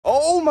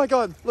Oh my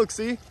God, look,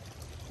 see?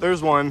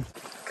 There's one.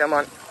 Come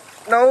on.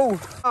 No.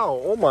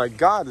 Oh my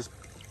God,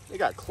 they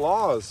got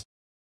claws.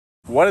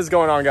 What is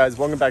going on, guys?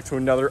 Welcome back to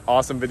another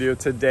awesome video.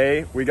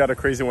 Today, we got a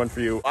crazy one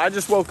for you. I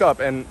just woke up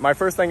and my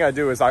first thing I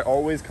do is I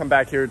always come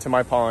back here to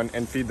my pond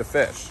and feed the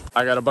fish.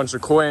 I got a bunch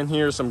of koi in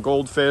here, some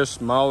goldfish,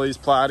 mollies,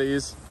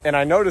 platies. And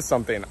I noticed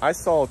something. I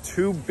saw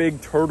two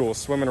big turtles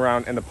swimming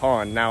around in the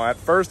pond. Now, at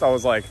first I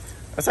was like,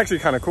 that's actually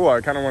kind of cool.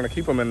 I kind of want to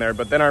keep them in there.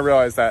 But then I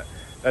realized that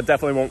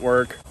definitely won't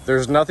work.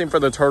 There's nothing for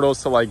the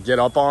turtles to like get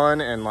up on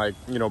and like,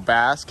 you know,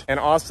 bask. And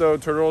also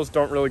turtles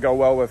don't really go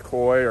well with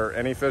koi or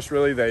any fish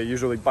really. They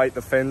usually bite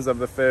the fins of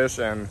the fish,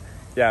 and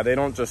yeah, they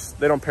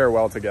don't pair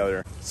well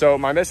together. So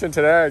my mission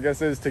today, I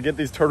guess, is to get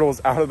these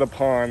turtles out of the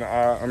pond.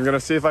 I'm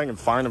gonna see if I can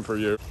find them for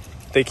you.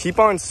 They keep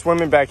on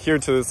swimming back here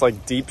to this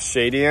like deep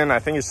shady end. I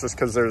think it's just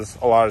because there's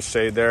a lot of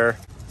shade there.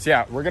 So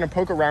yeah, we're gonna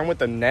poke around with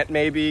the net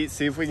maybe,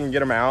 see if we can get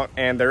them out.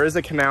 And there is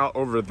a canal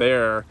over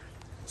there.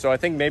 So I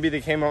think maybe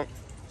they came up.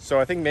 So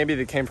I think maybe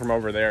they came from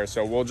over there.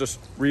 So we'll just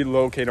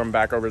relocate them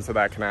back over to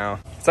that canal.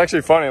 It's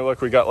actually funny.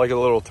 Look, we got like a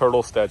little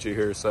turtle statue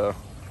here. So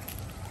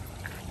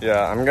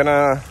yeah, I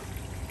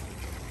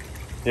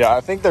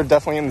think they're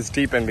definitely in this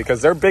deep end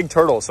because they're big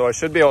turtles. So I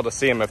should be able to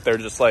see them if they're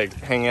just like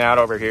hanging out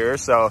over here.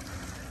 So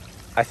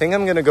I think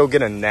I'm gonna go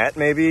get a net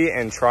maybe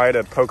and try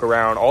to poke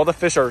around. All the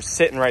fish are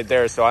sitting right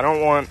there. So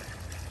I'm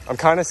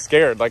kind of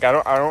scared. Like I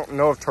don't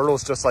know if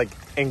turtles just like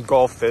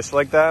engulf fish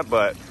like that,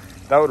 but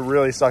that would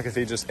really suck if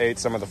he just ate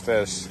some of the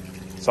fish.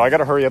 So I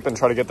gotta hurry up and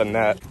try to get the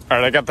net. All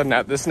right, I got the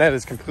net. This net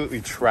is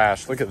completely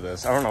trashed. Look at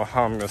this. I don't know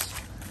how I'm gonna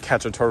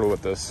catch a turtle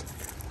with this.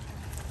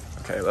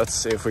 Okay, let's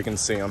see if we can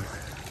see him.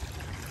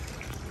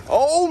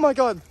 Oh my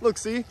God, look,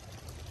 see?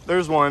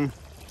 There's one.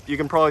 You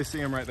can probably see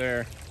him right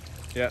there.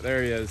 Yeah,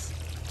 there he is.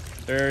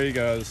 There he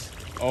goes.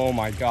 Oh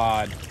my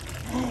God.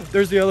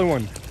 There's the other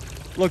one.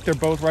 Look, they're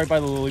both right by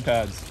the lily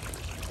pads.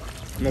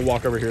 I'm gonna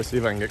walk over here, see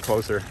if I can get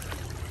closer.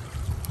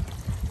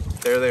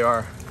 There they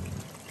are.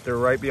 They're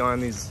right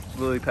behind these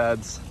lily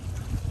pads.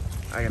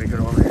 I gotta get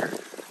over here.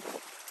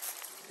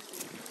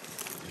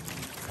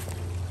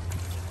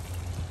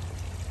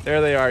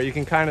 There they are. You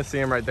can kind of see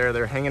them right there.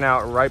 They're hanging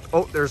out right.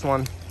 Oh, there's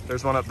one.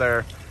 There's one up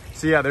there.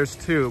 So yeah, there's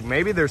two.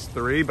 Maybe there's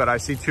three, but I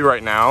see two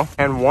right now.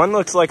 And one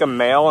looks like a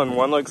male and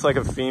one looks like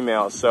a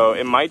female. So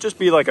it might just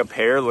be like a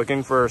pair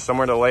looking for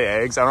somewhere to lay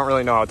eggs. I don't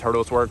really know how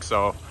turtles work,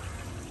 so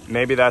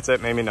maybe that's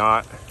it, maybe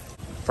not.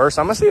 First,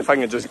 I'm gonna see if I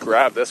can just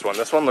grab this one.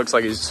 This one looks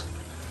like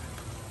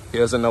he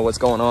doesn't know what's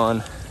going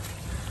on.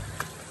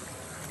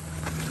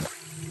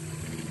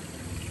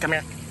 Come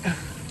here.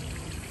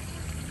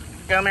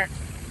 Come here.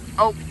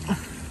 Oh,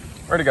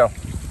 where'd he go?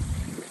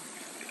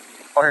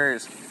 Oh, here he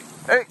is.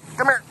 Hey,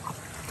 come here.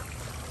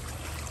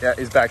 Yeah,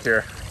 he's back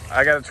here.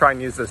 I gotta try and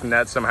use this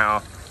net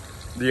somehow.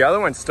 The other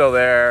one's still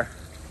there.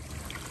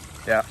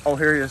 Yeah, oh,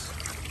 here he is.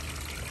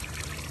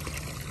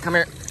 Come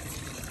here.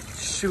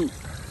 Shoot.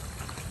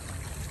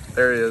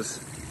 There he is.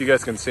 You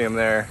guys can see him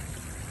there.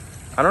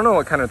 I don't know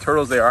what kind of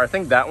turtles they are. I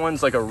think that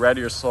one's like a red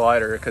ear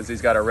slider because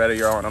he's got a red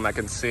ear on him. I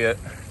can see it.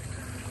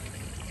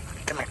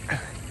 Come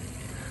here.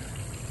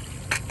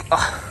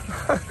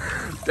 Oh.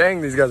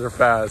 Dang, these guys are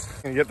fast.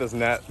 I'm gonna get this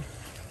net.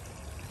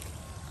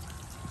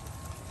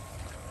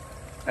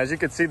 As you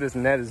can see, this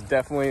net is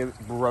definitely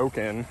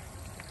broken.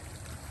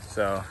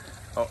 So,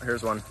 oh,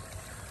 here's one.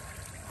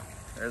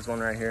 There's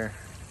one right here.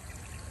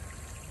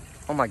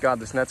 Oh my God,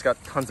 this net's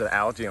got tons of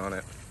algae on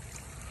it.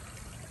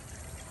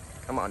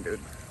 Come on, dude.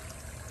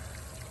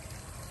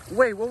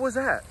 Wait, what was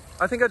that?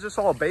 I think I just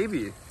saw a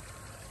baby.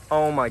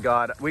 Oh my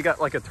God, we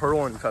got like a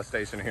turtle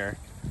infestation here.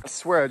 I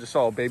swear I just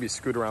saw a baby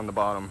scoot around the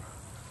bottom.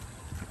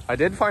 I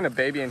did find a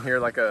baby in here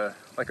like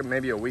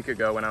maybe a week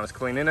ago when I was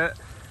cleaning it.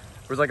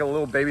 There was like a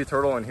little baby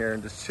turtle in here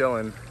and just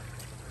chilling.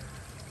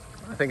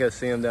 I think I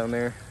see him down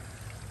there.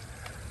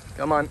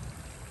 Come on,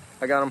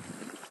 I got him.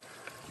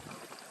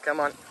 Come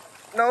on,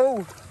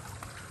 no!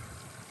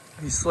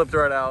 He slipped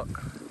right out.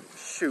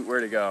 Shoot,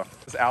 where'd he go?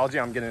 This algae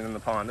I'm getting in the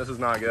pond, this is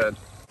not good.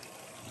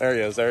 There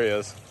he is, there he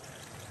is.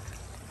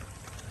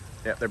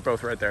 Yeah, they're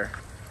both right there.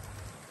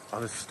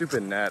 Oh, this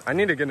stupid net. I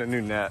need to get a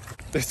new net.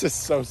 This is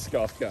so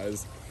scuffed,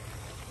 guys.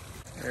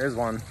 There's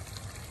one.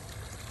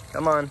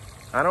 Come on.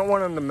 I don't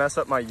want him to mess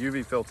up my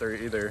UV filter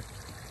either,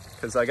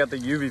 because I got the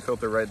UV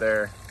filter right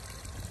there.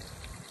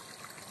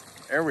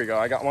 There we go,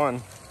 I got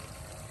one.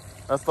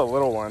 That's the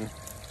little one.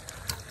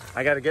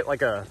 I gotta get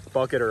like a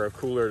bucket or a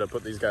cooler to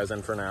put these guys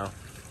in for now.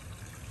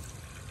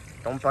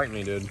 Don't bite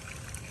me, dude.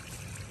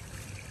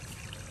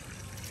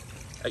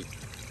 Hey.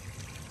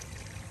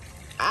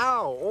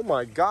 Ow! Oh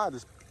my God,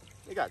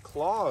 they got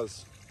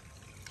claws.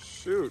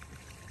 Shoot.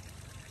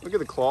 Look at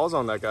the claws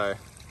on that guy.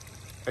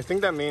 I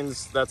think that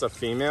means that's a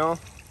female,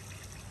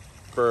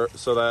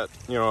 so that,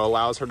 you know,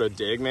 allows her to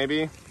dig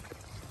maybe.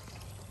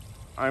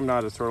 I'm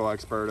not a turtle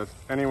expert.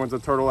 If anyone's a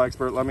turtle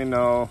expert, let me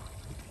know.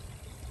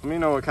 Let me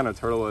know what kind of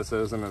turtle this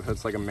is and if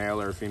it's like a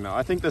male or a female.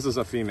 I think this is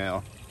a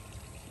female.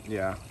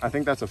 Yeah, I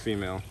think that's a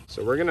female.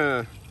 So we're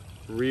gonna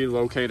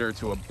relocate her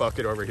to a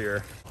bucket over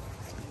here.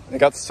 They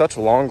got such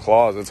long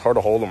claws, it's hard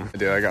to hold them.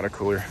 Dude, I got a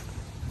cooler.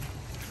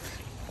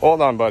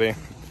 Hold on, buddy.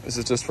 This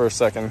is just for a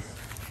second.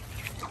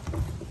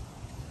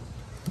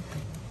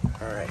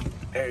 All right,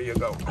 there you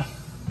go.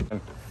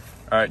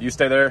 All right, you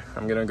stay there.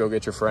 I'm gonna go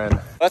get your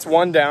friend. That's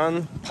one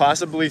down,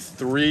 possibly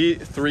three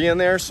in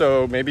there,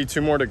 so maybe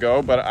 2 more to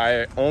go, but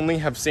I only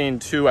have seen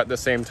 2 at the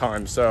same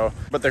time, so,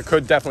 but there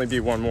could definitely be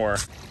 1 more.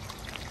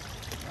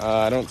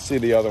 I don't see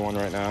the other one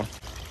right now.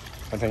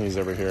 I think he's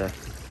over here.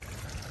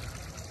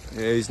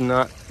 Yeah, he's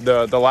not,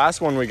 the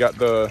last one we got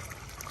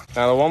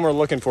now the one we're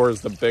looking for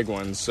is the big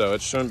one, so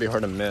it shouldn't be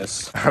hard to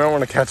miss. I don't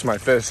wanna catch my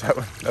fish, that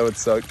would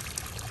suck.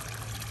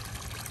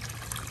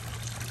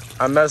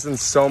 I'm messing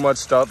so much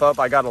stuff up.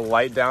 I got a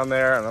light down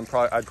there and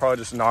I'd probably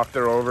just knocked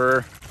her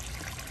over.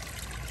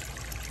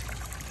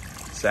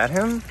 Is that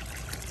him?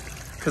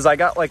 Cause I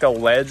got like a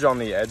ledge on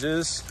the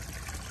edges.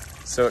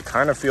 So it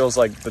kind of feels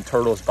like the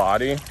turtle's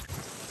body.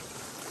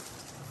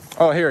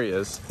 Oh, here he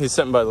is. He's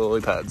sitting by the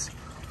lily pads.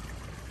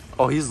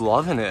 Oh, he's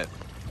loving it.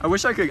 I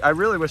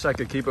really wish I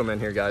could keep him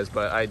in here, guys,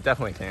 but I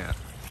definitely can't.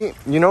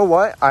 You know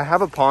what? I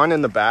have a pond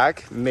in the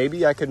back.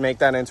 Maybe I could make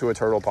that into a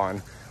turtle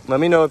pond. Let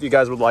me know if you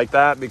guys would like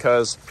that,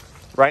 because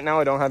right now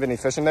I don't have any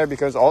fish in there,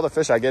 because all the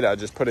fish I get, I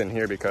just put in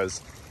here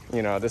because,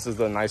 you know, this is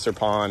the nicer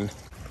pond.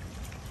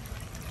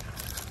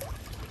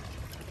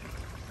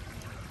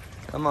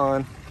 Come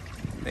on,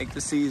 make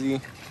this easy.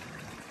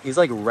 He's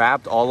like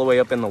wrapped all the way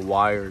up in the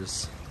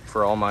wires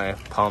for all my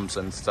pumps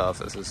and stuff.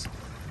 This is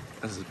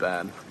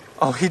bad.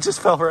 Oh, he just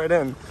fell right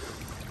in.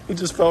 He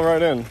just fell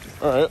right in.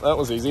 All right, that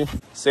was easy.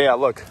 So yeah,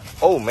 look.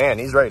 Oh man,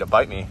 he's ready to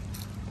bite me.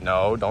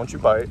 No, don't you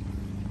bite.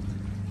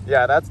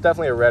 Yeah, that's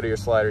definitely a red ear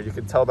slider. You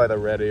could tell by the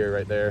red ear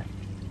right there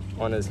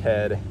on his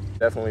head.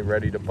 Definitely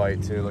ready to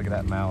bite too. Look at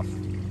that mouth.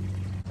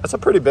 That's a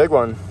pretty big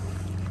one.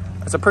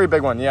 That's a pretty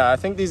big one. Yeah, I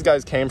think these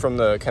guys came from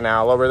the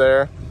canal over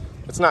there.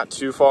 It's not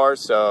too far,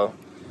 so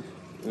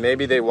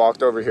maybe they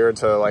walked over here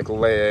to like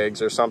lay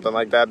eggs or something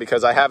like that,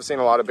 because I have seen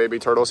a lot of baby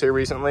turtles here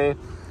recently.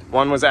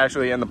 One was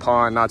actually in the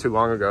pond not too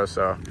long ago,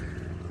 so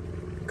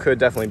could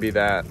definitely be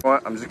that.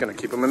 What? I'm just gonna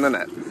keep him in the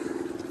net.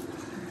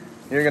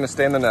 You're gonna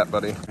stay in the net,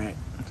 buddy. All right.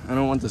 I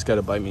don't want this guy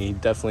to bite me. He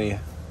definitely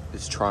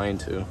is trying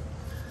to.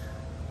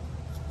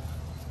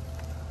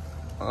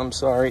 I'm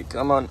sorry.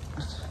 Come on.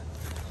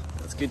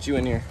 Let's get you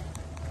in here.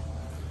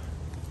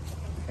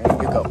 There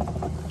you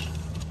go.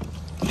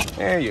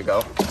 There you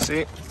go.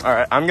 See? All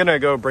right. I'm going to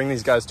go bring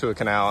these guys to a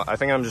canal. I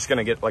think I'm just going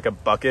to get like a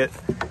bucket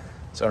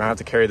so I don't have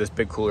to carry this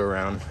big cooler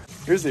around.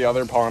 Here's the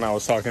other pond I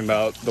was talking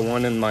about. The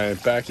one in my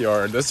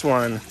backyard. This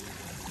one,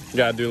 you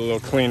got to do a little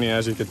cleaning.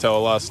 As you could tell, a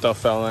lot of stuff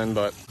fell in,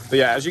 but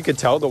yeah, as you could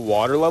tell, the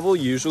water level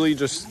usually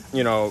just,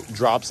 you know,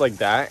 drops like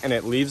that and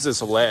it leaves this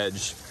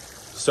ledge.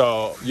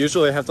 So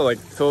usually I have to like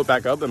fill it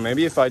back up, and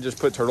maybe if I just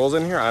put turtles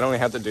in here, I don't even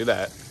have to do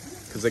that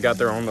because they got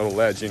their own little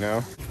ledge, you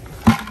know.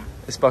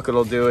 This bucket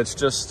will do. It's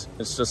just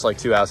like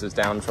 2 houses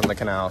down from the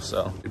canal,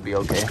 so it'd be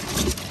okay.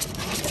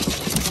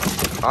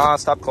 Ah,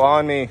 stop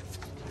clawing me.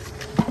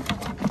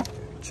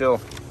 Chill.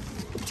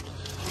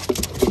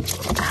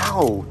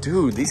 Ow,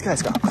 dude, these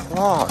guys got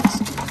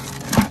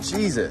claws.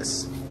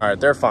 Jesus. All right,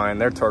 they're fine.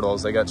 They're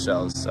turtles. They got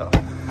shells. So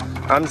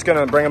I'm just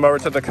gonna bring them over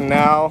to the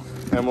canal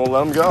and we'll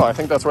let them go. I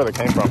think that's where they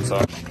came from.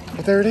 So,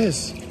 but there it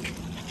is.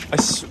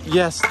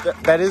 Yes,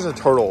 that is a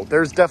turtle.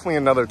 There's definitely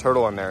another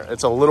turtle in there.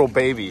 It's a little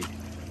baby.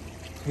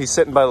 He's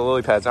sitting by the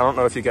lily pads. I don't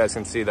know if you guys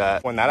can see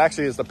that. When that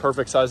actually is the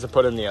perfect size to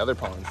put in the other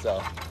pond.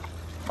 So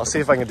I'll see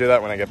if I can do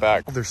that when I get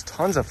back. Oh, there's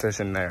tons of fish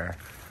in there.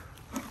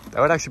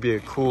 That would actually be a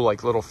cool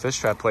like little fish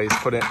trap place.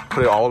 Put it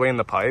all the way in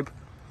the pipe.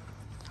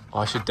 Oh,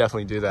 I should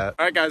definitely do that.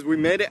 All right, guys, we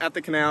made it at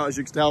the canal. As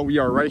you can tell, we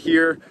are right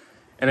here.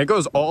 And it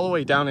goes all the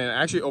way down, and it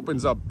actually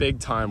opens up big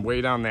time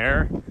way down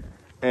there.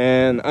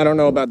 And I don't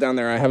know about down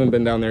there. I haven't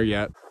been down there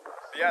yet.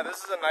 But yeah, this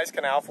is a nice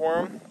canal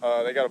for them.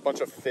 They got a bunch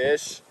of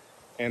fish,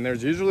 and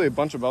there's usually a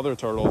bunch of other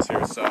turtles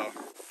here. So, all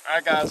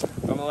right, guys,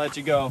 I'm gonna let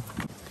you go.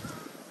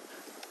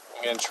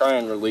 I'm gonna try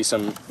and release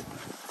them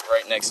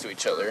right next to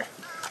each other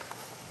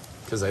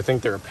because I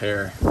think they're a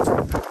pair. Easy,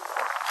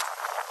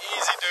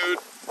 dude.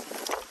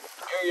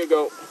 Here you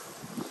go.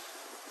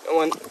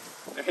 Go on.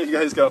 There you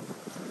guys go.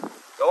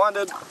 Go on,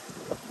 dude.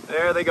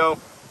 There they go.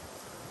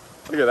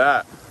 Look at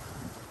that.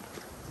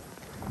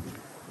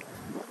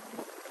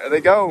 There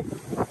they go.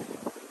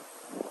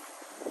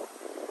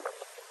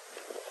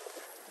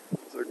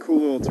 Those are cool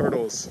little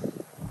turtles.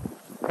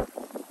 All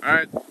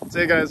right,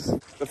 see you guys.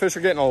 The fish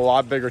are getting a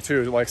lot bigger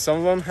too. Like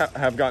some of them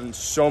have gotten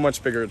so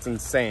much bigger. It's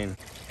insane.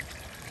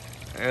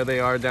 There they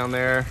are down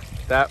there.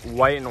 That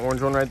white and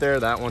orange one right there,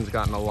 that one's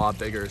gotten a lot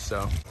bigger.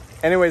 So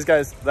anyways,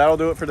 guys, that'll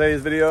do it for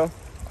today's video.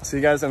 See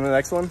you guys in the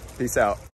next one. Peace out.